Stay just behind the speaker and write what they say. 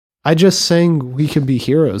I just sang "We Can Be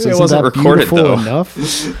Heroes." It wasn't recorded, though.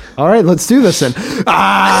 Enough? All right, let's do this then.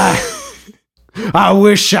 I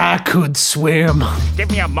wish I could swim.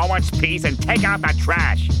 Give me a moment's peace and take out the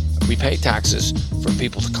trash. We pay taxes for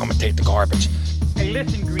people to commentate the garbage. Hey,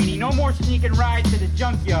 listen, Greenie, no more sneaking rides to the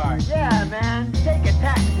junkyard. Yeah, man. Take a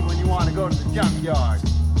taxi when you want to go to the junkyard.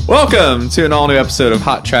 Welcome to an all-new episode of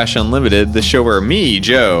Hot Trash Unlimited, the show where me,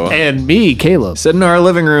 Joe, And me, Caleb. sit in our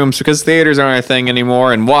living rooms because theaters aren't a thing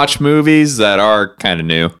anymore and watch movies that are kind of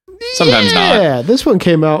new. Sometimes not. Yeah, this one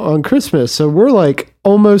came out on Christmas, so we're like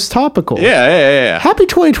almost topical. Yeah. Happy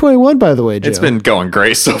 2021, by the way, Joe. It's been going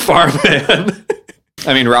great so far, man.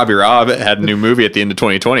 I mean, Robbie Robb had a new movie at the end of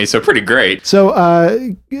 2020, so pretty great. So,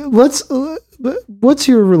 what's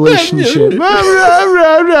your relationship?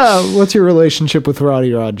 What's your relationship with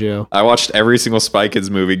Roddy Rod, Joe? I watched every single Spy Kids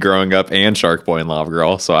movie growing up and Shark Boy and Lava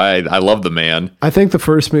Girl, so I love the man. I think the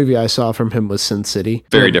first movie I saw from him was Sin City.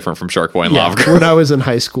 Very different from Shark Boy and Lava Girl. When I was in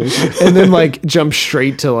high school. And then like jumped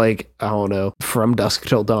straight to like, I don't know, From Dusk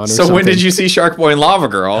Till Dawn or something. So when did you see Shark Boy and Lava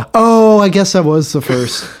Girl? Oh, I guess that was the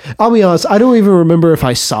first. I'll be honest, I don't even remember if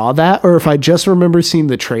I saw that or if I just remember seeing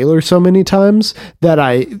the trailer so many times that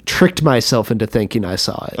I tricked myself into thinking I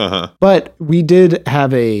saw it. But we did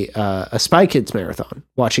have a Spy Kids marathon,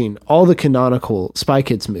 watching all the canonical Spy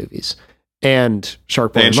Kids movies and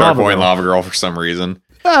Shark Boy and Shark Lava Boy and Girl. Lava Girl for some reason.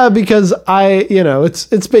 Because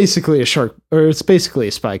it's basically it's basically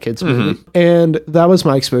a Spy Kids movie, and that was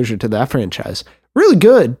my exposure to that franchise. Really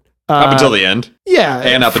good Up until the end. yeah,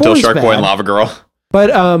 And up until Shark Boy and Lava Girl.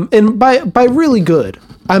 But and by really good,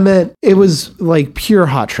 I meant it was like pure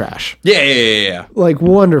hot trash, Yeah. like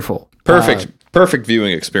wonderful, Perfect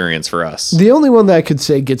viewing experience for us. The only one that I could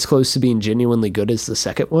say gets close to being genuinely good is the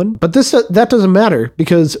second one. But that doesn't matter,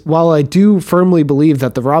 because while I do firmly believe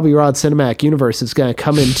that the Robbie Rod cinematic universe is going to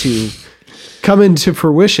come into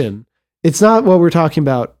fruition, it's not what we're talking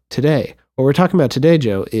about today. What we're talking about today,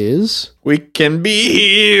 Joe, is We can be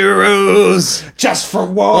heroes just for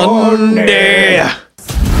one day.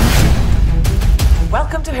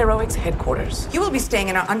 Welcome to Heroics headquarters. You will be staying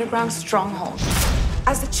in our underground stronghold.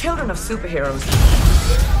 As the children of superheroes,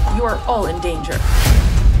 you are all in danger.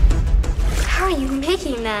 How are you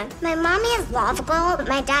making that? My mommy is Lava Girl, but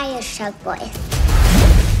my daddy is Shark Boy.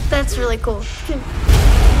 That's really cool.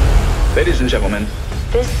 Ladies and gentlemen,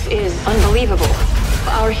 this is unbelievable.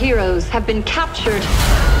 Our heroes have been captured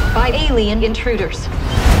by alien intruders.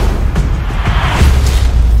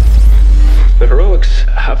 the Heroics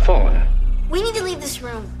have fallen. We need to leave this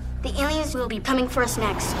room. The aliens will be coming for us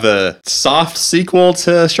next. The soft sequel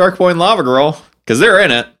to Shark Boy and Lava Girl, because they're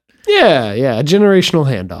in it. Yeah, a generational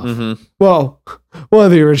handoff. Mm-hmm. Well, one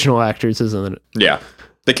of the original actors isn't it? Yeah,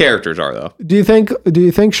 the characters are though. Do you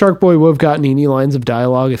think Shark Boy would have gotten any lines of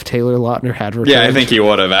dialogue if Taylor Lautner had returned? Yeah, I think he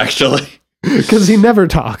would have actually, because he never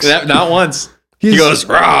talks. Not once. He goes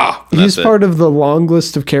rah. He's part of the long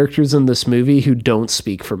list of characters in this movie who don't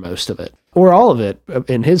speak for most of it, or all of it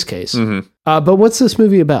in his case. Mm-hmm. But what's this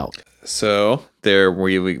movie about? So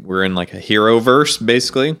we're in like a hero verse,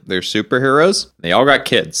 basically. They're superheroes. They all got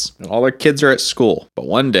kids. All their kids are at school. But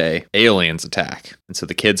one day, aliens attack. And so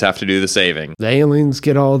the kids have to do the saving. The aliens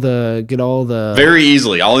get all the very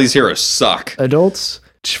easily. All these heroes suck. Adults.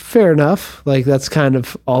 Fair enough. Like that's kind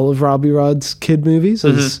of all of Robbie Rod's kid movies.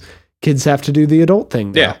 Is kids have to do the adult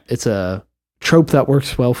thing now. Yeah. It's a trope that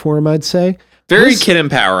works well for him, I'd say. Very kid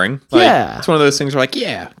empowering. Like, yeah. It's one of those things where like,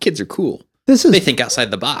 yeah, kids are cool. They think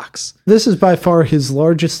outside the box. This is by far his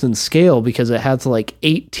largest in scale because it has like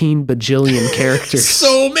 18 bajillion characters.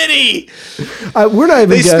 So many. We're not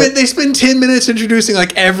even. They spend 10 minutes introducing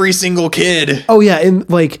like every single kid. Oh yeah, and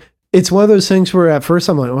like it's one of those things where at first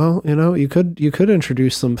I'm like, well, you could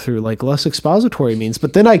introduce them through like less expository means,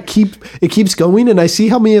 but then it keeps going, and I see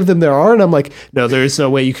how many of them there are, and I'm like, no, there's no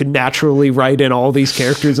way you could naturally write in all these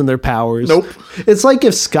characters and their powers. Nope. It's like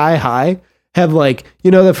if Sky High had like,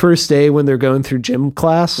 the first day when they're going through gym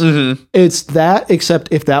class. Mm-hmm. It's that, except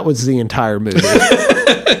if that was the entire movie.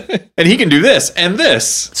 And he can do this and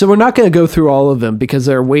this. So we're not going to go through all of them because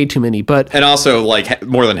there are way too many. And also, like,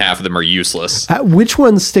 more than half of them are useless. Which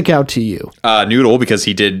ones stick out to you? Noodle, because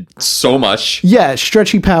he did so much. Yeah,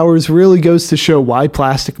 stretchy powers really goes to show why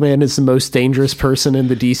Plastic Man is the most dangerous person in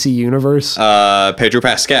the DC universe. Pedro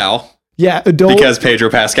Pascal. Yeah, adult. Because Pedro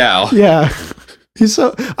Pascal. Yeah. He's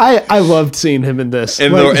so I loved seeing him in this.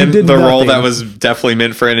 In the role that was definitely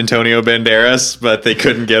meant for Antonio Banderas, but they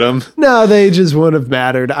couldn't get him. No, they just wouldn't have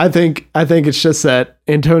mattered. I think it's just that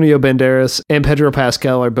Antonio Banderas and Pedro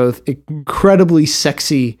Pascal are both incredibly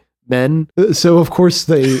sexy men. So of course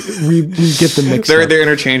we get them mixed up. They're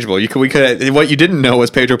interchangeable. What you didn't know was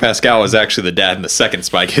Pedro Pascal was actually the dad in the second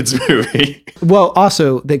Spy Kids movie. Well,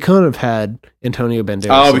 also they couldn't have had Antonio Banderas.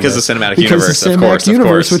 Oh, because the cinematic universe, of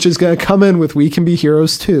course, which is going to come in with We Can Be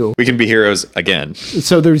Heroes 2. We Can Be Heroes again.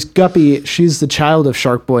 So there's Guppy. She's the child of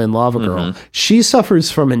Shark Boy and Lava Girl. She suffers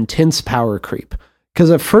from intense power creep. Because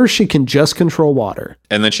at first she can just control water.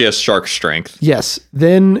 And then she has shark strength. Yes.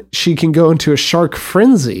 Then she can go into a shark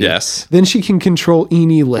frenzy. Yes. Then she can control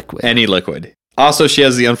any liquid. Any liquid. Also, she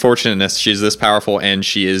has the unfortunateness. She's this powerful and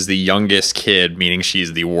she is the youngest kid, meaning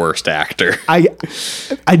she's the worst actor. I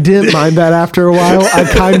didn't mind that after a while. I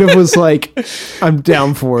kind of was like, I'm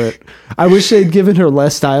down for it. I wish they'd given her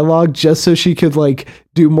less dialogue just so she could like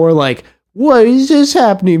do more like, what is this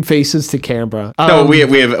happening? Faces to camera. No, we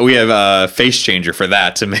have face changer for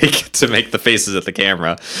that to make the faces at the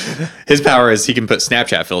camera. His power is he can put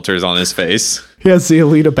Snapchat filters on his face. He has the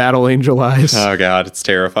Alita Battle Angel eyes. Oh god, it's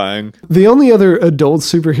terrifying. The only other adult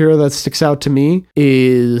superhero that sticks out to me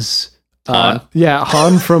is Han.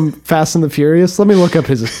 Han from Fast and the Furious. Let me look up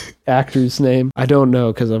his actor's name. I don't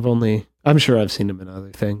know because I'm sure I've seen him in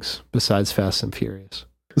other things besides Fast and Furious.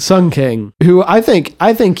 Sung Kang, who I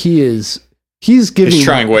think he's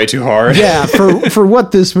trying way too hard. Yeah, for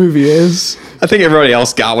what this movie is. I think everybody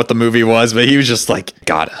else got what the movie was, but he was just like,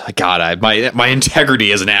 my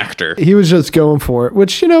integrity as an actor. He was just going for it,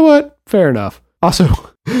 which, you know what? Fair enough. Also,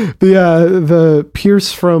 the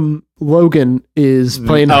Pierce from Logan is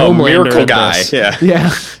playing Homelander. Miracle Guy.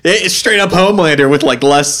 Yeah. It's straight up Homelander with like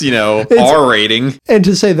less, R rating. And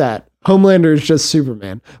to say that, Homelander is just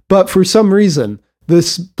Superman. But for some reason,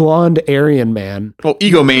 this blonde Aryan man. Well,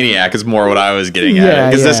 egomaniac is more what I was getting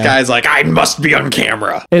at. Because this guy's like, I must be on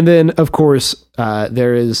camera. And then, of course,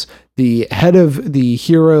 there is the head of the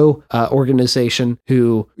hero organization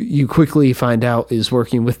who you quickly find out is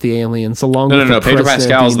working with the aliens along with the Pedro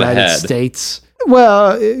president Pascal's of the United head. States.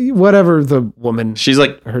 Well, whatever the woman. She's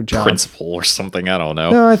like her job. Principal or something. I don't know.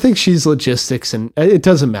 No, I think she's logistics and it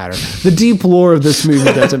doesn't matter. The deep lore of this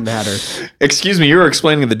movie doesn't matter. Excuse me, you were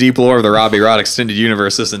explaining the deep lore of the Robbie Rod extended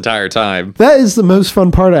universe this entire time. That is the most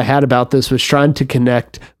fun part I had about this was trying to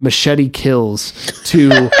connect Machete Kills to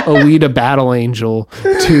Alita Battle Angel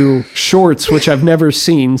to shorts, which I've never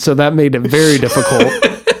seen, so that made it very difficult.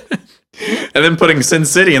 And then putting Sin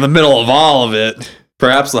City in the middle of all of it.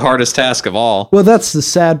 Perhaps the hardest task of all. Well, that's the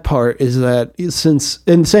sad part is that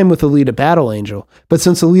and same with Alita Battle Angel, but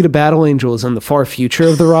since Alita Battle Angel is in the far future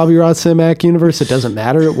of the Robbie Rod cinematic universe, it doesn't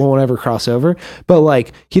matter. It won't ever cross over. But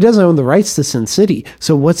like, he doesn't own the rights to Sin City.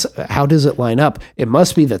 So how does it line up? It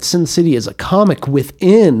must be that Sin City is a comic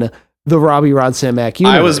within the Robbie Rod cinematic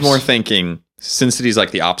universe. I was more thinking Sin City's like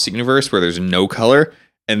the opposite universe where there's no color.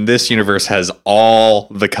 And this universe has all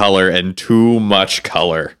the color and too much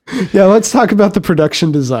color. Yeah, let's talk about the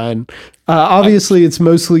production design. Obviously, it's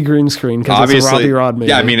mostly green screen because it's a Robbie Rod movie.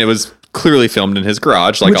 Yeah, I mean, it was clearly filmed in his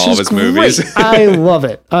garage, like all of his movies. I love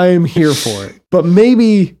it. I am here for it. But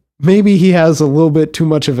maybe he has a little bit too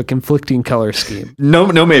much of a conflicting color scheme. No,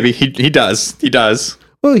 maybe. He does. He does.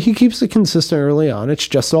 Well, he keeps it consistent early on. It's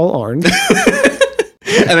just all orange.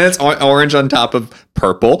 And then it's orange on top of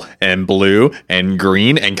purple and blue and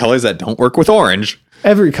green and colors that don't work with orange.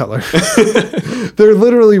 Every color. They're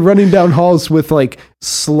literally running down halls with like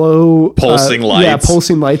slow pulsing lights. Yeah,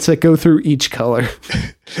 pulsing lights that go through each color.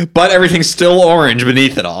 But everything's still orange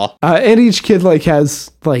beneath it all. And each kid like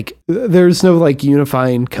has like there's no like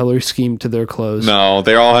unifying color scheme to their clothes. No,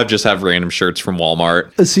 they all just have random shirts from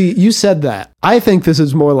Walmart. See, you said that. I think this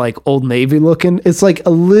is more like Old Navy looking. It's like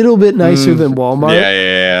a little bit nicer than Walmart.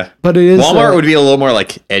 Yeah. But it is Walmart would be a little more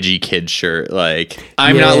like edgy kid shirt, like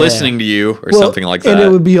I'm not listening to you or something like that. And it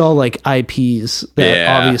would be all like IPs that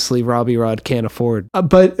obviously Robbie Rod can't afford.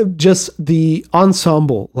 But just the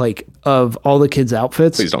ensemble, like of all the kids'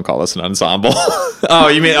 outfits. Please don't call this an ensemble. Oh,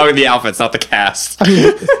 you mean the outfits, not the cast. I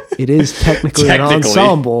mean, it is technically an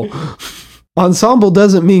ensemble. Ensemble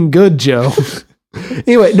doesn't mean good, Joe.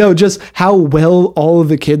 Anyway, no, just how well all of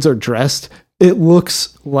the kids are dressed. It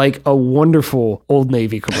looks like a wonderful Old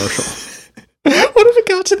Navy commercial. What if it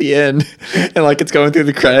got to the end and like it's going through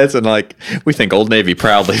the credits and like we thank Old Navy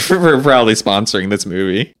proudly for proudly sponsoring this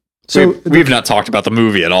movie. So we've not talked about the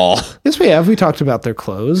movie at all. Yes, we have. We talked about their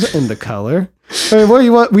clothes and the color. I mean, what do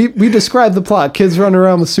you want? We described the plot. Kids run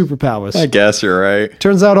around with superpowers. I guess you're right.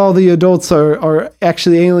 Turns out all the adults are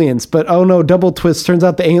actually aliens, but oh no, double twist. Turns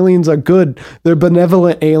out the aliens are good. They're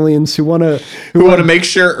benevolent aliens who want to make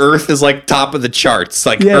sure Earth is like top of the charts.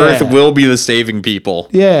 Like Earth will be the saving people.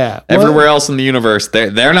 Yeah. Everywhere else in the universe,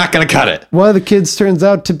 they're not going to cut it. One of the kids turns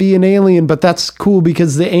out to be an alien, but that's cool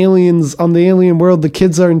because the aliens on the alien world, the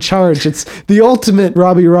kids are in charge. It's the ultimate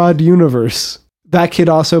Robbie Rod universe. That kid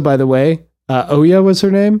also, by the way, Oya was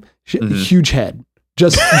her name. Huge head.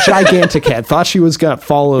 Just gigantic head. Thought she was going to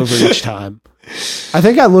fall over each time. I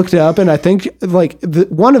think I looked it up and I think like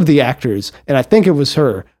one of the actors, and I think it was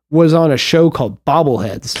her, was on a show called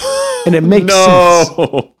Bobbleheads. And it makes sense.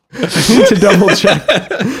 I need to double check.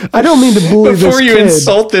 I don't mean to bully this kid. Before you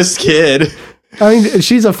insult this kid. I mean,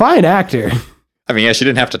 she's a fine actor. I mean, yeah, she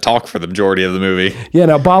didn't have to talk for the majority of the movie. Yeah,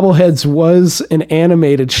 now Bobbleheads was an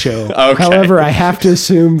animated show. Okay. However, I have to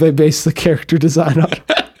assume they based the character design on it.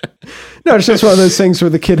 No, it's just one of those things where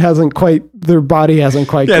the kid their body hasn't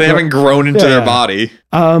quite. Yeah, they haven't grown into their body.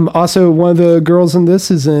 Also, one of the girls in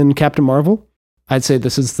this is in Captain Marvel. I'd say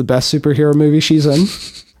this is the best superhero movie she's in.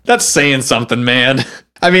 That's saying something, man.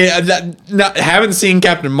 I mean, haven't seen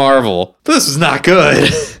Captain Marvel, but this is not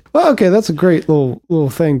good. Well, okay, that's a great little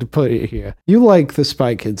thing to put here. You like the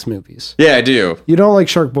Spy Kids movies. Yeah, I do. You don't like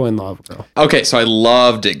Shark Boy and Lava Girl. Okay, so I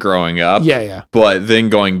loved it growing up. Yeah. But then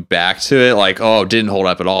going back to it, like, it didn't hold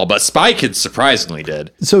up at all. But Spy Kids surprisingly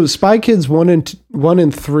did. So Spy Kids 1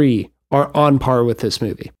 and 3 are on par with this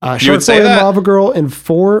movie. Shark Boy and Lava Girl and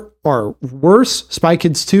 4 are worse. Spy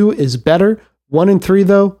Kids 2 is better. 1 and 3,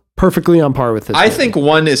 though, perfectly on par with this. I think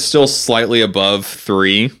 1 is still slightly above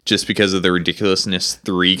 3 just because of the ridiculousness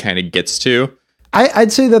 3 kind of gets to.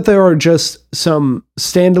 I'd say that there are just some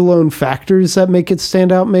standalone factors that make it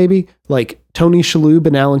stand out, maybe. Like Tony Shalhoub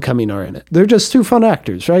and Alan Cumming are in it. They're just two fun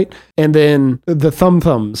actors, right? And then the Thumb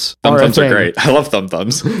Thumbs. Thumb Thumbs are great. I love Thumb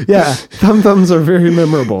Thumbs. Yeah, Thumb Thumbs are very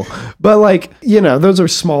memorable. But like, those are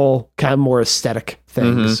small, kind of more aesthetic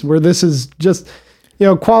things where this is just...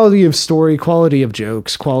 quality of story, quality of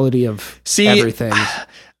jokes, quality of everything.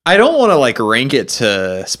 I don't want to like rank it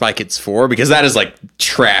to Spy Kids 4 because that is like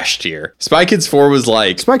trash tier. Spy Kids 4 was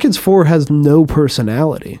like... Spy Kids 4 has no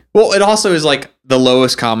personality. Well, it also is like the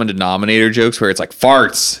lowest common denominator jokes where it's like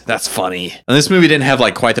farts. That's funny. And this movie didn't have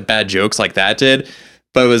like quite the bad jokes like that did,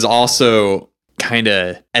 but it was also kind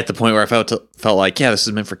of at the point where I felt like, yeah, this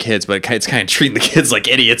is meant for kids, but it's kind of treating the kids like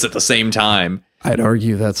idiots at the same time. I'd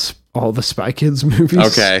argue that's all the Spy Kids movies.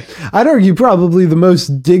 Okay. I'd argue probably the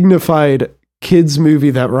most dignified kids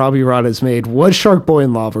movie that Robbie Rod has made was Shark Boy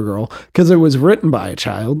and Lava Girl because it was written by a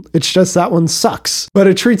child. It's just that one sucks. But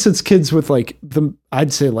it treats its kids with like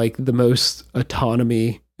I'd say like the most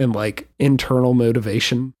autonomy and like internal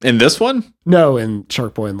motivation. In this one? No, in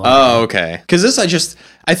Shark Boy and Lava Girl. Oh, okay. Because this,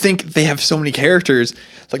 I think they have so many characters.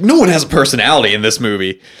 Like, no one has a personality in this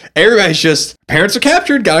movie. Everybody's just, parents are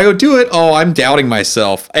captured, gotta go do it. Oh, I'm doubting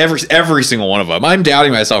myself. Every single one of them. I'm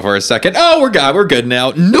doubting myself for a second. Oh, we're good now.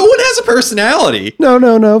 No one has a personality.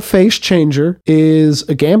 No. Face Changer is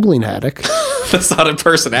a gambling addict. That's not a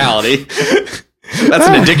personality. That's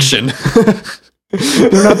an addiction.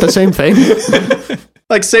 They're not the same thing.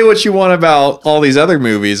 Like, say what you want about all these other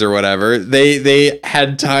movies or whatever. They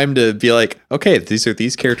had time to be like, okay, these are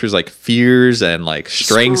these characters' like fears and like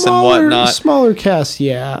strengths and whatnot. Smaller cast,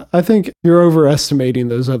 yeah. I think you're overestimating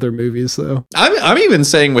those other movies, though. I'm even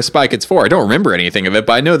saying with Spy Kids 4, I don't remember anything of it,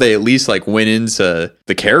 but I know they at least like went into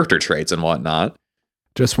the character traits and whatnot.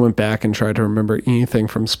 Just went back and tried to remember anything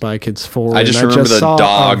from Spy Kids 4. I just remember the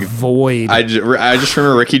dog. Void. I just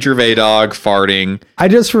remember Ricky Gervais dog farting. I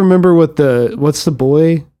just remember what's the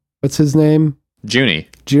boy? What's his name? Junie.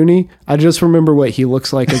 I just remember what he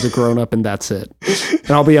looks like as a grown up, and that's it.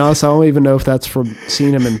 And I'll be honest, I don't even know if that's from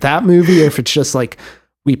seeing him in that movie or if it's just like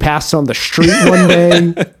we passed on the street one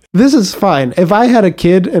day. This is fine. If I had a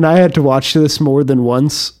kid and I had to watch this more than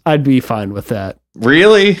once, I'd be fine with that.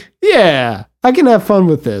 Really? Yeah. I can have fun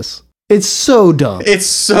with this. It's so dumb.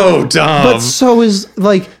 But so is,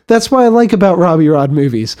 like, that's what I like about Robbie Rod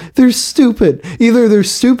movies. They're stupid. Either they're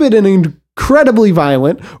stupid and incredibly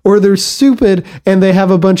violent, or they're stupid and they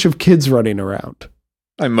have a bunch of kids running around.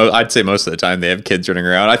 I'd say most of the time they have kids running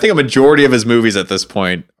around. I think a majority of his movies at this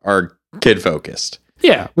point are kid focused.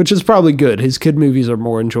 Yeah, which is probably good. His kid movies are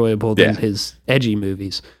more enjoyable than his edgy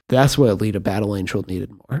movies. That's what Alita Battle Angel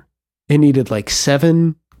needed more. It needed like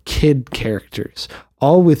 7 kid characters,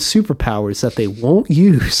 all with superpowers that they won't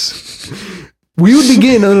use. We would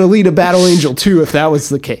begin on Alita Battle Angel 2 if that was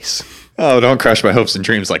the case. Oh, don't crush my hopes and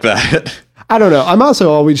dreams like that. I don't know. I'm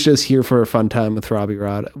also always just here for a fun time with Robbie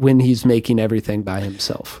Rod when he's making everything by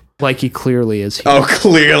himself. Like he clearly is here. Oh,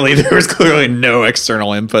 clearly. There was clearly no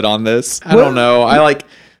external input on this. I don't know.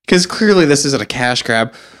 Because clearly this isn't a cash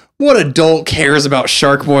grab. What adult cares about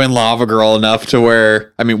Shark Boy and Lava Girl enough to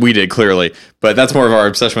where, I mean, we did clearly, but that's more of our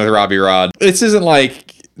obsession with Robbie Rod. This is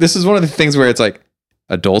one of the things where it's like,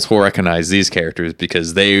 adults will recognize these characters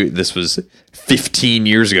because this was 15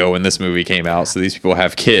 years ago when this movie came out. So these people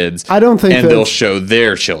have kids. I don't think they'll show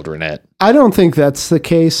their children it. I don't think that's the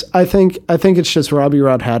case. I think it's just Robbie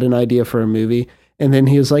Rod had an idea for a movie, and then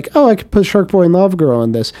he was like, "Oh, I could put Shark Boy and Lava Girl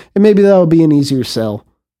in this, and maybe that'll be an easier sell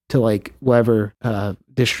to like whatever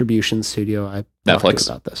distribution studio I Netflix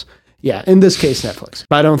about this." Yeah, in this case, Netflix.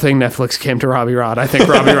 But I don't think Netflix came to Robbie Rod. I think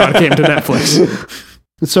Robbie Rod came to Netflix.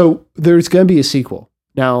 So there's going to be a sequel.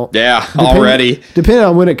 Now, depending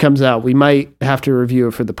on when it comes out, we might have to review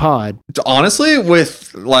it for the pod. Honestly,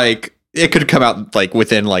 it could come out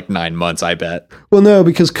within 9 months, I bet. Well, no,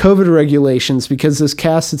 because COVID regulations, because this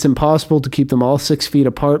cast, it's impossible to keep them all 6 feet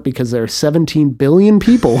apart because there are 17 billion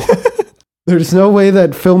people. There's no way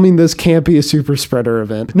that filming this can't be a super spreader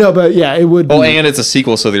event. No, but yeah, it would. Well, and it's a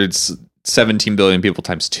sequel, so there's 17 billion people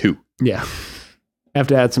times 2. Yeah. Have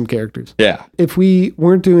to add some characters. Yeah. If we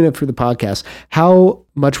weren't doing it for the podcast, how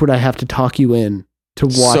much would I have to talk you in to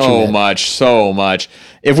watching it? So much.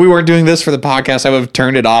 If we weren't doing this for the podcast, I would have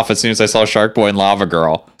turned it off as soon as I saw Shark Boy and Lava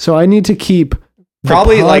Girl. So I need to keep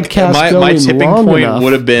probably my tipping point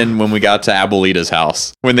would have been when we got to Abuelita's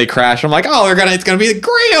house. When they crashed, I'm like, oh, it's gonna be the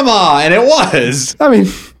grandma, and it was. I mean,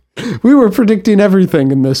 we were predicting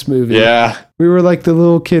everything in this movie. Yeah. We were like the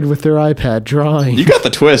little kid with their iPad drawing. You got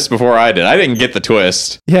the twist before I did. I didn't get the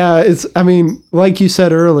twist. Yeah, like you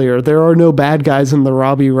said earlier, there are no bad guys in the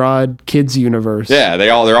Robbie Rod kids universe. Yeah,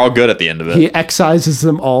 they're all good at the end of it. He excises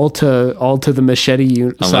them all to the machete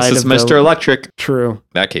side. Unless it's Mr. Electric. True. In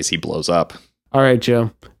that case, he blows up. All right,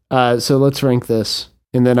 Joe. So let's rank this,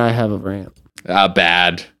 and then I have a rant.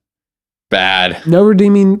 Bad. No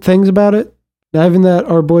redeeming things about it? Not even that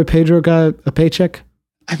our boy Pedro got a paycheck?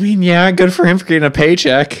 I mean, yeah, good for him for getting a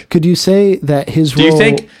paycheck. Could you say that his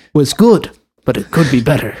role was good, but it could be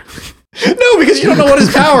better? No, because you don't know what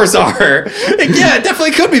his powers are. Yeah, it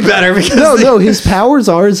definitely could be better. No, his powers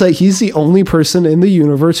are that he's the only person in the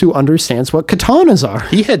universe who understands what katanas are.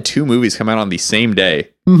 He had 2 movies come out on the same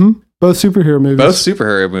day. Mm-hmm. Both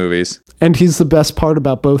superhero movies. And he's the best part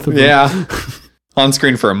about both of them. Yeah. On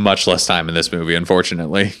screen for a much less time in this movie,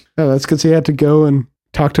 unfortunately. Oh, that's because he had to go and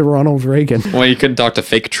talk to Ronald Reagan. Well, you couldn't talk to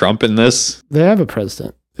fake Trump in this. They have a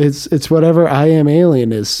president. It's whatever I Am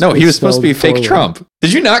Alien is. No, he was supposed to be fake Trump.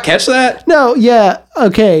 Did you not catch that? No, yeah,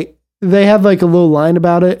 okay. They had like a little line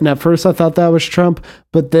about it, and at first I thought that was Trump,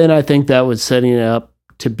 but then I think that was setting it up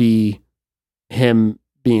to be him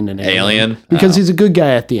being an alien. Because he's a good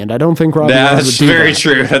guy at the end. I don't think Robbie Rod would do very that.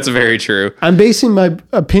 True. That's very true. I'm basing my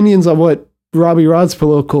opinions on what Robbie Rod's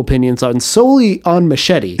political opinions on solely on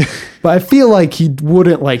Machete, but I feel like he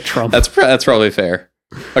wouldn't like Trump. That's probably fair.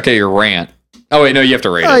 Okay, your rant. Oh wait, no, you have to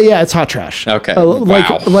rate it. Yeah, it's hot trash. Okay,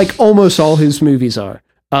 wow. like almost all his movies are,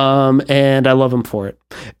 and I love him for it.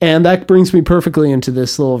 And that brings me perfectly into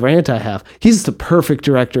this little rant I have. He's the perfect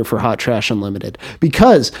director for Hot Trash Unlimited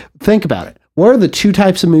because think about it. What are the 2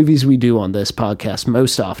 types of movies we do on this podcast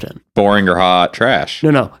most often? Boring or hot trash?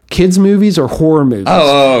 No. Kids movies or horror movies.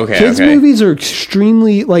 Oh, okay. Kids movies are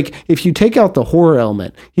extremely, if you take out the horror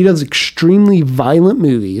element, he does extremely violent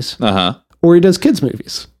movies. Uh-huh. Or he does kids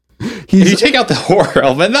movies. If you take out the horror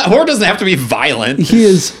element, that horror doesn't have to be violent. He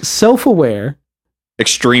is self-aware.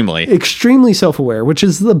 Extremely self-aware, which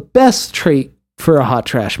is the best trait for a hot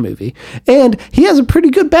trash movie. And he has a pretty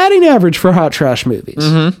good batting average for hot trash movies.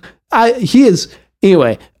 Mm-hmm. He's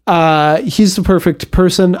the perfect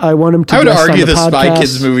person. I want him to. I would argue the Spy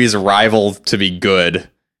Kids movies rival to be good.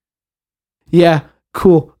 Yeah,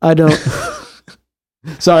 cool. I don't.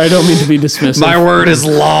 Sorry, I don't mean to be dismissive. My word is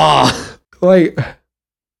law. All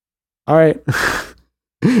right.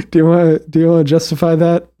 Do you want to justify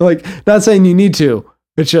that? Not saying you need to.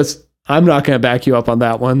 It's just I'm not going to back you up on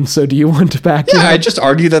that one. So, do you want to back? Yeah, I just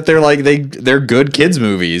argue that they're good kids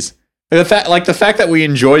movies. The fact that we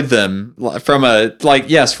enjoyed them from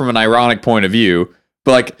an ironic point of view,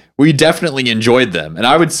 but we definitely enjoyed them. And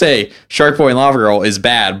I would say Shark Boy and Lava Girl is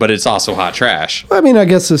bad, but it's also hot trash. Well, I mean, I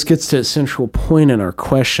guess this gets to a central point in our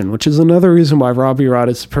question, which is another reason why Robbie Rod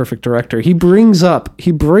is the perfect director. He brings up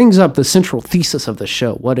the central thesis of the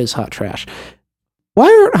show. What is hot trash?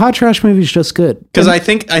 Why aren't hot trash movies just good? Because I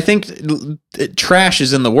think trash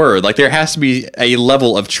is in the word. There has to be a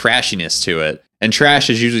level of trashiness to it. And trash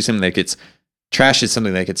is usually something that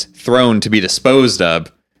gets thrown to be disposed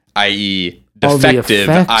of, i.e. defective,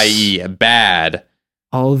 i.e. bad.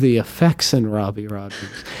 all the effects in Robbie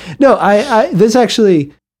Rogers. No, I this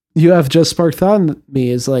actually, you have just sparked thought in me,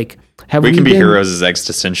 is like, We Can Be Heroes is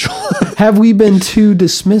existential. Have we been too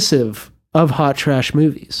dismissive of hot trash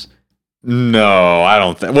movies? No, I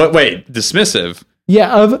don't think. Wait, dismissive?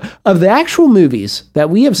 Yeah, of the actual movies that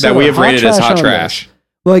we have said that we have rated as hot trash.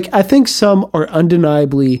 Like, I think some are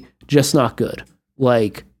undeniably just not good,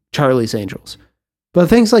 like Charlie's Angels. But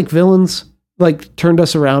things like Villains, like, turned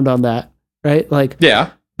us around on that, right? Like,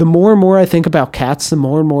 yeah. The more and more I think about Cats, the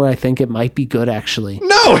more and more I think it might be good, actually.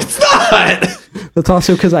 No, it's not! That's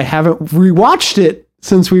also because I haven't rewatched it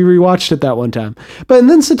since we rewatched it that one time. But and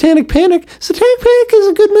then Satanic Panic is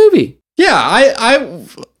a good movie. Yeah,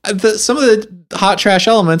 some of the hot trash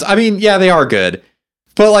elements, I mean, yeah, they are good.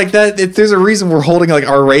 But like that, there's a reason we're holding like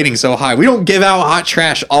our rating so high. We don't give out hot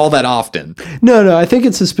trash all that often. No, I think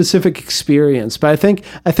it's a specific experience, but I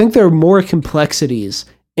think there are more complexities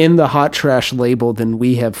in the hot trash label than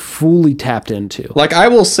we have fully tapped into. Like, I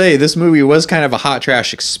will say this movie was kind of a hot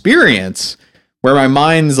trash experience where my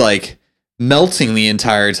mind's like melting the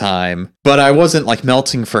entire time, but I wasn't like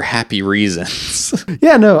melting for happy reasons.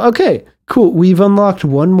 Yeah, no, okay, cool. We've unlocked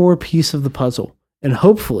one more piece of the puzzle, and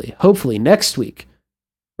hopefully next week,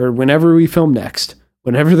 or whenever we film next,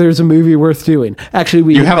 whenever there's a movie worth doing.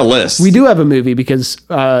 Actually, you have a list. We do have a movie because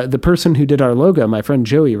the person who did our logo, my friend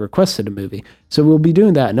Joey, requested a movie. So we'll be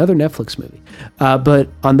doing that, another Netflix movie. But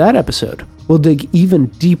on that episode, we'll dig even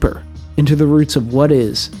deeper into the roots of what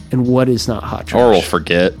is and what is not hot trash. Or we'll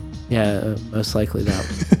forget. Yeah, most likely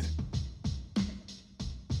that.